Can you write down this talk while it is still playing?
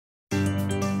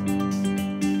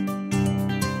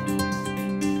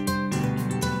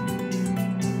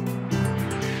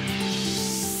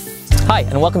Hi,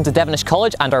 and welcome to Devenish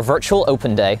College and our virtual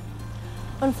open day.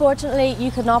 Unfortunately, you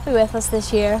could not be with us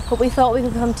this year, but we thought we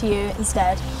could come to you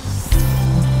instead.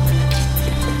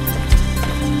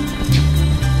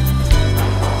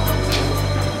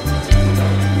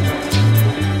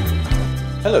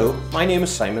 Hello, my name is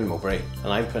Simon Mowbray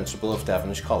and I'm Principal of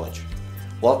Devenish College.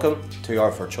 Welcome to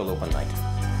our virtual open night.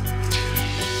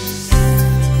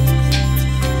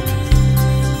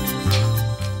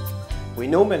 We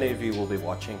know many of you will be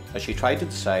watching as you try to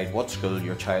decide what school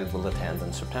your child will attend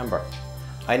in September.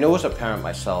 I know as a parent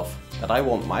myself that I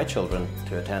want my children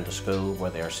to attend a school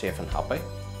where they are safe and happy,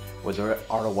 where there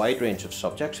are a wide range of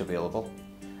subjects available,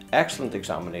 excellent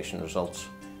examination results,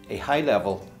 a high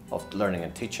level of learning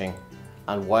and teaching,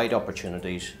 and wide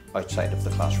opportunities outside of the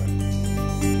classroom.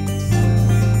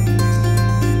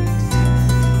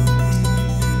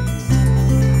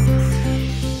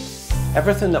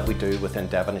 Everything that we do within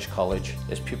Devenish College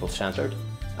is pupil-centred,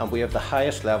 and we have the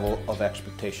highest level of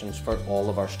expectations for all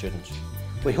of our students.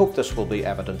 We hope this will be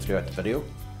evident throughout the video,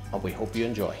 and we hope you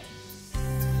enjoy.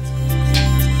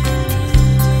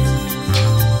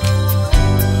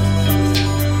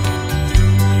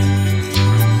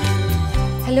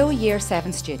 Hello Year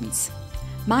 7 students.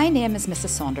 My name is Mrs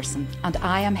Saunderson and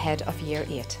I am Head of Year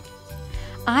 8.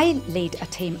 I lead a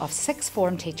team of 6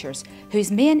 form teachers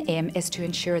whose main aim is to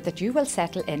ensure that you will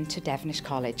settle into Devenish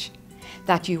College,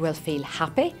 that you will feel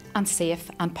happy and safe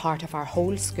and part of our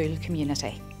whole school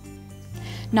community.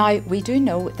 Now, we do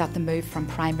know that the move from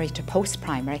primary to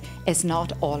post-primary is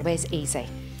not always easy,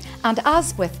 and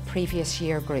as with previous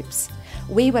year groups,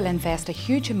 we will invest a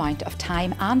huge amount of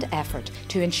time and effort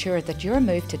to ensure that your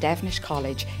move to Devenish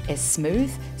College is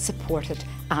smooth, supported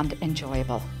and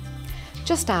enjoyable.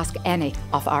 Just ask any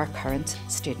of our current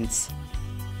students.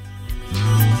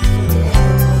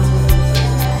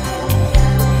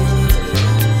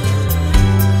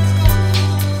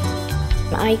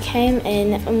 I came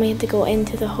in and we had to go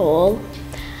into the hall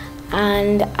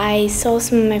and I saw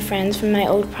some of my friends from my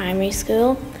old primary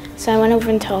school. So I went over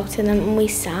and talked to them and we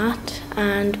sat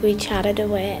and we chatted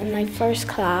away, and my first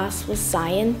class was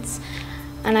science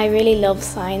and I really love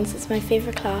science. It's my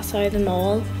favourite class out of them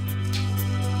all.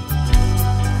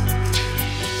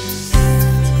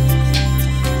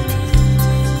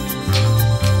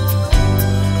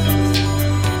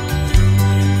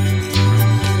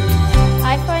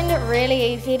 I found it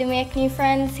really easy to make new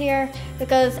friends here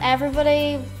because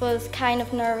everybody was kind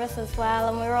of nervous as well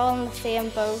and we were all in the same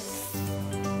boat.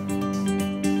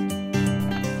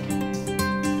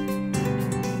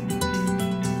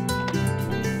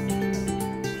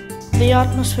 The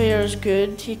atmosphere is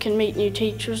good. You can meet new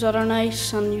teachers that are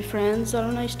nice and new friends that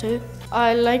are nice too.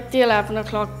 I like the 11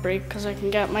 o'clock break because I can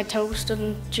get my toast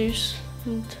and juice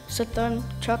and sit down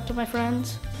and chat to my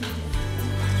friends.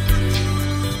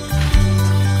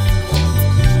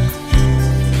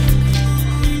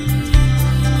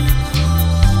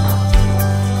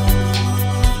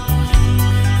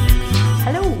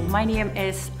 Hello, my name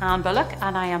is Anne Bullock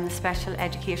and I am the Special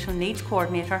Educational Needs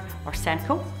Coordinator, or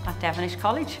SENCO, at Devenish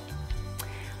College.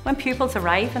 When pupils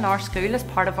arrive in our school as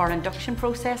part of our induction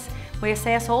process, we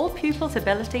assess all pupils'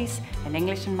 abilities in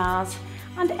English and Maths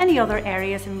and any other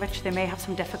areas in which they may have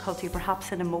some difficulty,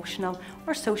 perhaps in emotional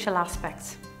or social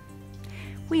aspects.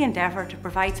 We endeavour to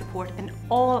provide support in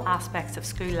all aspects of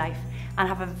school life and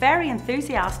have a very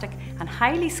enthusiastic and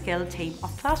highly skilled team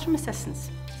of classroom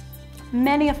assistants.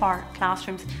 Many of our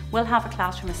classrooms will have a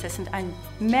classroom assistant and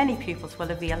many pupils will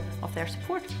avail of their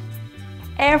support.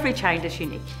 Every child is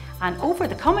unique, and over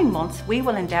the coming months we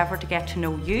will endeavour to get to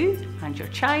know you and your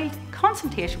child in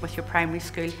consultation with your primary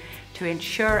school to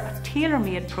ensure a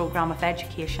tailor-made programme of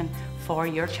education for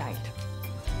your child.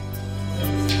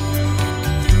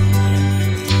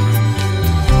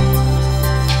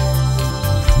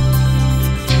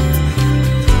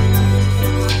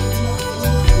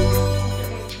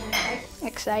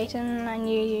 Exciting.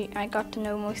 I got to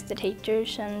know most of the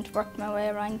teachers and worked my way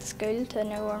around the school to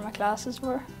know where my classes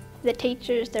were. The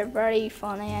teachers, they're very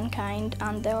funny and kind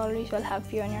and they always will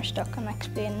help you when you're stuck and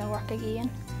explain the work again.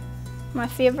 My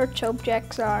favourite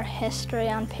subjects are history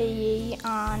and PE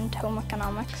and home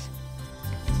economics.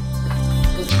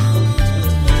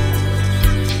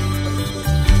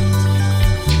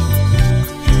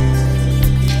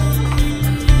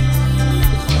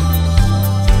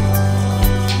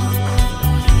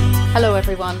 Hello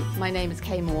everyone, my name is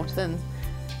Kay Morton.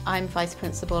 I'm Vice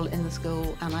Principal in the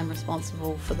school and I'm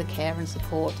responsible for the care and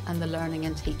support and the learning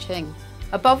and teaching.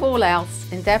 Above all else,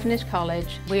 in Devenish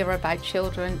College, we are about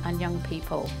children and young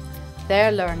people,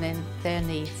 their learning, their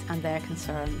needs and their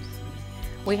concerns.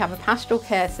 We have a pastoral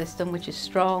care system which is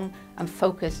strong and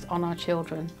focused on our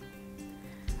children.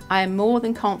 I am more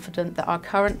than confident that our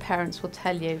current parents will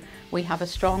tell you we have a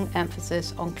strong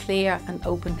emphasis on clear and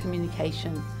open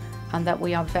communication and that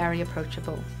we are very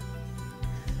approachable.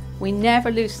 We never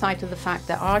lose sight of the fact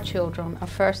that our children are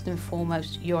first and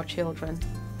foremost your children.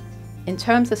 In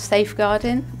terms of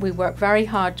safeguarding, we work very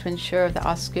hard to ensure that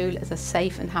our school is a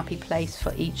safe and happy place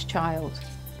for each child.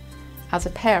 As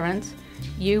a parent,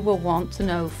 you will want to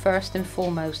know first and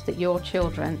foremost that your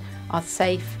children are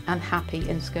safe and happy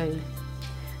in school.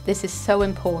 This is so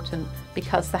important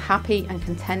because the happy and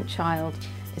content child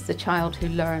is the child who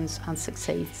learns and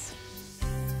succeeds.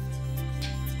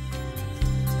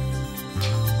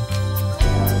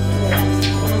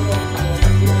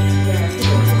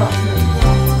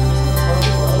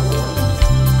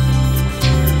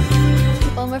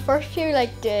 Well, my first few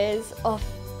days of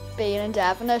being in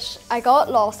Devenish, I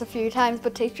got lost a few times,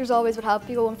 but teachers always would help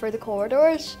you going through the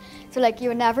corridors, so you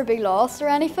would never be lost or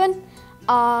anything.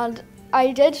 And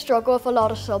I did struggle with a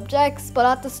lot of subjects, but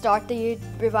at the start you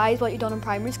revise what you've done in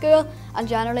primary school, and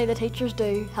generally the teachers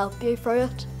do help you through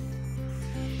it.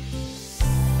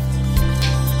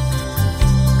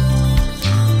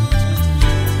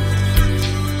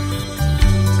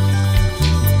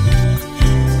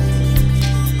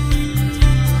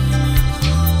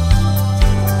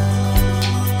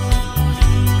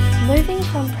 Moving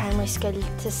from primary school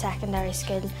to secondary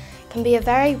school can be a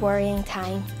very worrying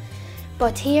time.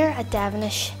 But here at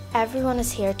Devenish, everyone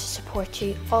is here to support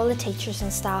you. All the teachers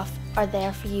and staff are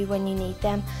there for you when you need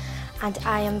them, and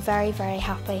I am very, very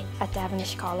happy at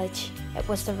Devenish College. It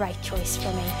was the right choice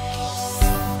for me.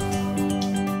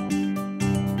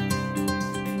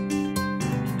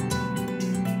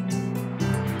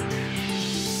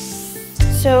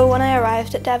 So when I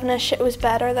arrived at Devenish, it was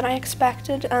better than I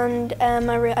expected, and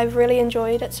I've really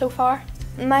enjoyed it so far.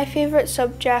 My favourite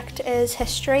subject is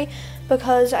history,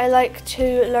 because I like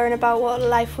to learn about what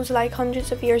life was like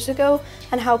hundreds of years ago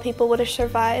and how people would have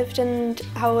survived and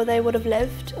how they would have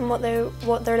lived and what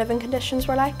their living conditions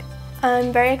were like.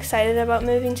 I'm very excited about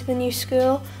moving to the new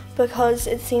school because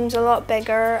it seems a lot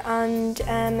bigger and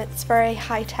it's very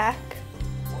high tech.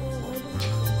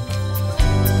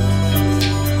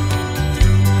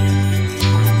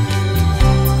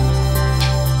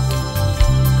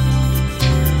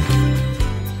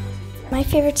 My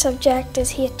favourite subject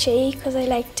is HE because I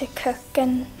like to cook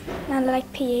and I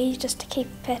like PE just to keep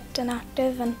fit and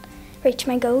active and reach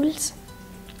my goals.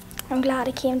 I'm glad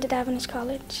I came to Devenish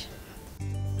College.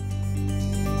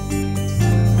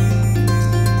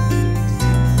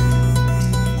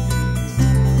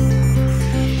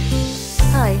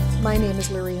 Hi, my name is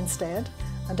Lorraine Stead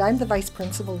and I'm the Vice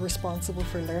Principal responsible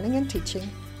for learning and teaching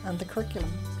and the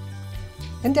curriculum.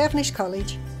 In Devenish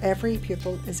College, every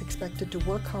pupil is expected to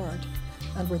work hard,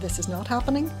 and where this is not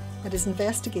happening, it is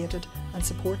investigated and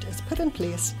support is put in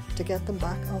place to get them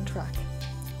back on track.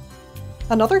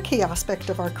 Another key aspect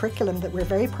of our curriculum that we're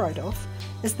very proud of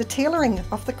is the tailoring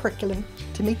of the curriculum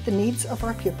to meet the needs of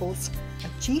our pupils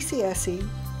at GCSE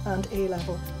and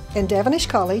A-level. In Devenish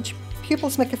College,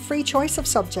 pupils make a free choice of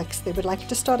subjects they would like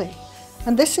to study,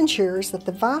 and this ensures that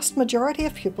the vast majority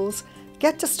of pupils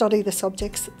get to study the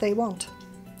subjects that they want.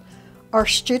 Our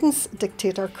students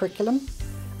dictate our curriculum,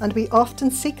 and we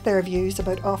often seek their views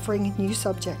about offering new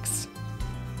subjects.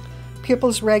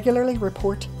 Pupils regularly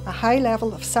report a high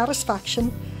level of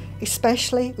satisfaction,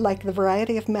 especially like the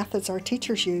variety of methods our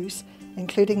teachers use,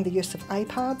 including the use of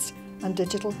iPads and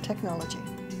digital technology.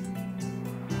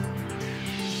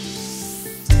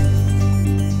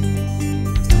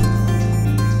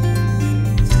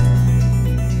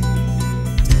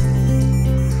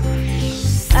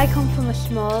 I come from a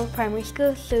small primary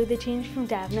school, so the change from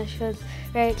Devenish was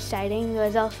very exciting. I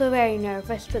was also very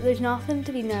nervous, but there's nothing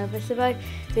to be nervous about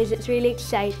because it's really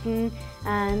exciting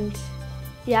and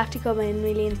you have to come in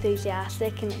really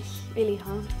enthusiastic and it's really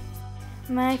fun.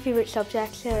 My favourite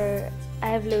subjects are, I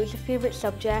have loads of favourite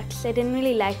subjects. I didn't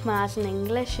really like maths and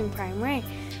English in primary,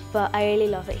 but I really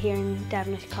love it here in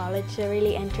Devenish College. They're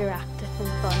really interactive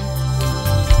and fun.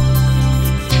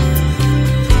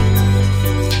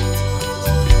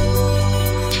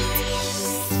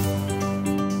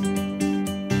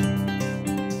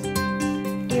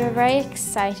 You're very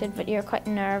excited, but you're quite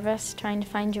nervous trying to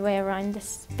find your way around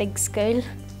this big school.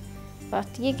 But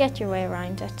you get your way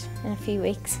around it in a few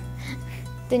weeks.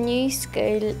 The new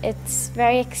school, it's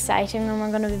very exciting and we're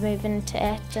going to be moving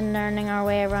to it and learning our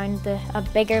way around a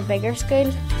bigger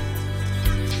school.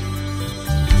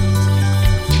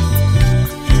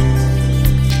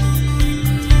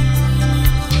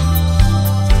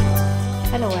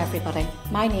 Hello everybody,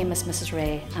 my name is Mrs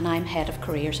Ray and I'm Head of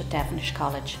Careers at Devenish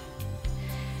College.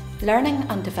 Learning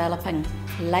and developing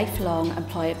lifelong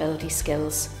employability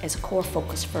skills is a core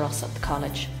focus for us at the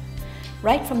college.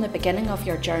 Right from the beginning of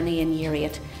your journey in Year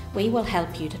 8, we will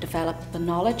help you to develop the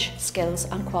knowledge, skills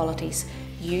and qualities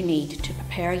you need to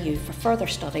prepare you for further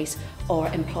studies or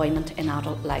employment in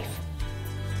adult life.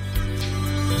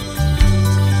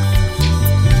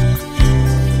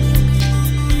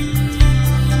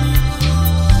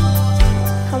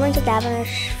 Coming to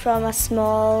Devenish from a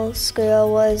small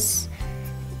school was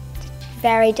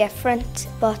very different,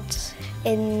 but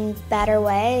in better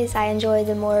ways. I enjoy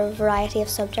the more variety of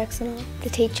subjects and all. The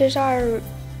teachers are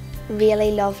really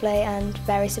lovely and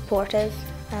very supportive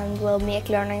and will make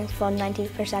learning fun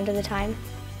 90% of the time.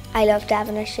 I love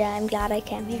Devenish, yeah, I'm glad I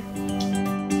came here.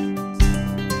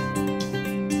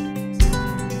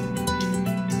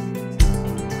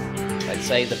 I'd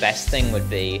say the best thing would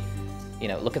be,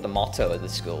 look at the motto of the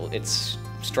school. It's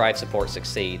strive, support,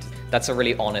 succeed. That's a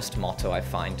really honest motto, I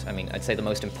find. I'd say the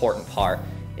most important part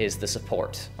is the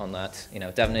support on that.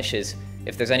 Devenish is,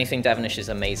 if there's anything Devenish is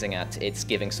amazing at, it's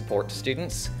giving support to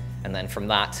students. And then from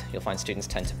that, you'll find students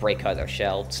tend to break out their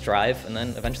shell, strive, and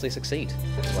then eventually succeed.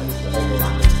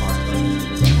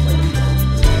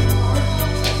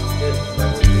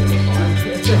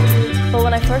 But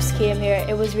when I first came here,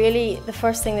 it was really the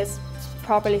first thing that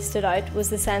properly stood out was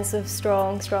the sense of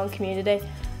strong community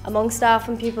among staff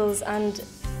and pupils, and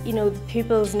the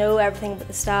pupils know everything about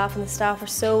the staff, and the staff are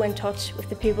so in touch with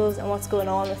the pupils and what's going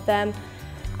on with them,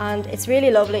 and it's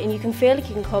really lovely, and you can feel like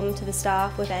you can come to the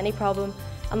staff with any problem,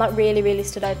 and that really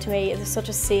stood out to me. It's such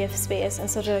a safe space and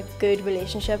such a good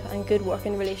relationship and good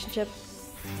working relationship.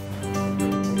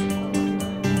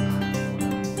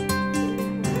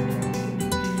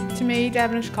 To me,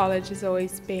 Devenish College has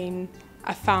always been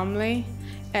a family.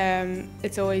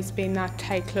 It's always been that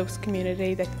tight, close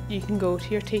community that you can go to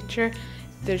your teacher.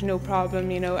 There's no problem,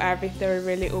 they're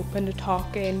really open to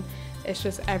talking. It's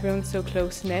just everyone's so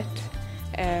close-knit.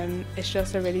 It's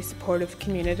just a really supportive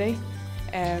community.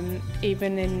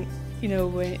 Even in,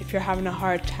 if you're having a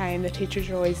hard time, the teachers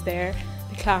are always there.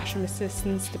 The classroom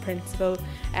assistants, the principal,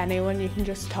 anyone, you can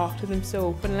just talk to them so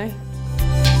openly.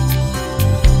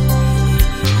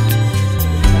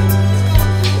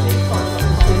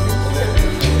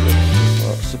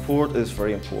 Support is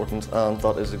very important, and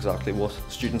that is exactly what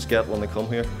students get when they come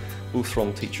here, both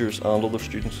from teachers and other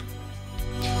students.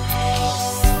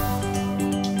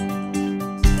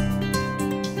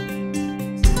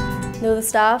 No, the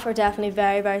staff are definitely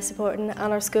very supporting,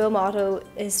 and our school motto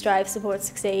is strive, support,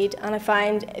 succeed, and I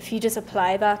find if you just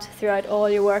apply that throughout all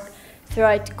your work,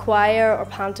 throughout choir or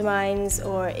pantomimes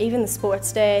or even the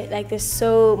sports day, there's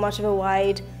so much of a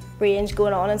wide range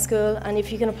going on in school, and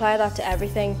if you can apply that to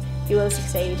everything, you will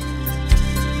succeed.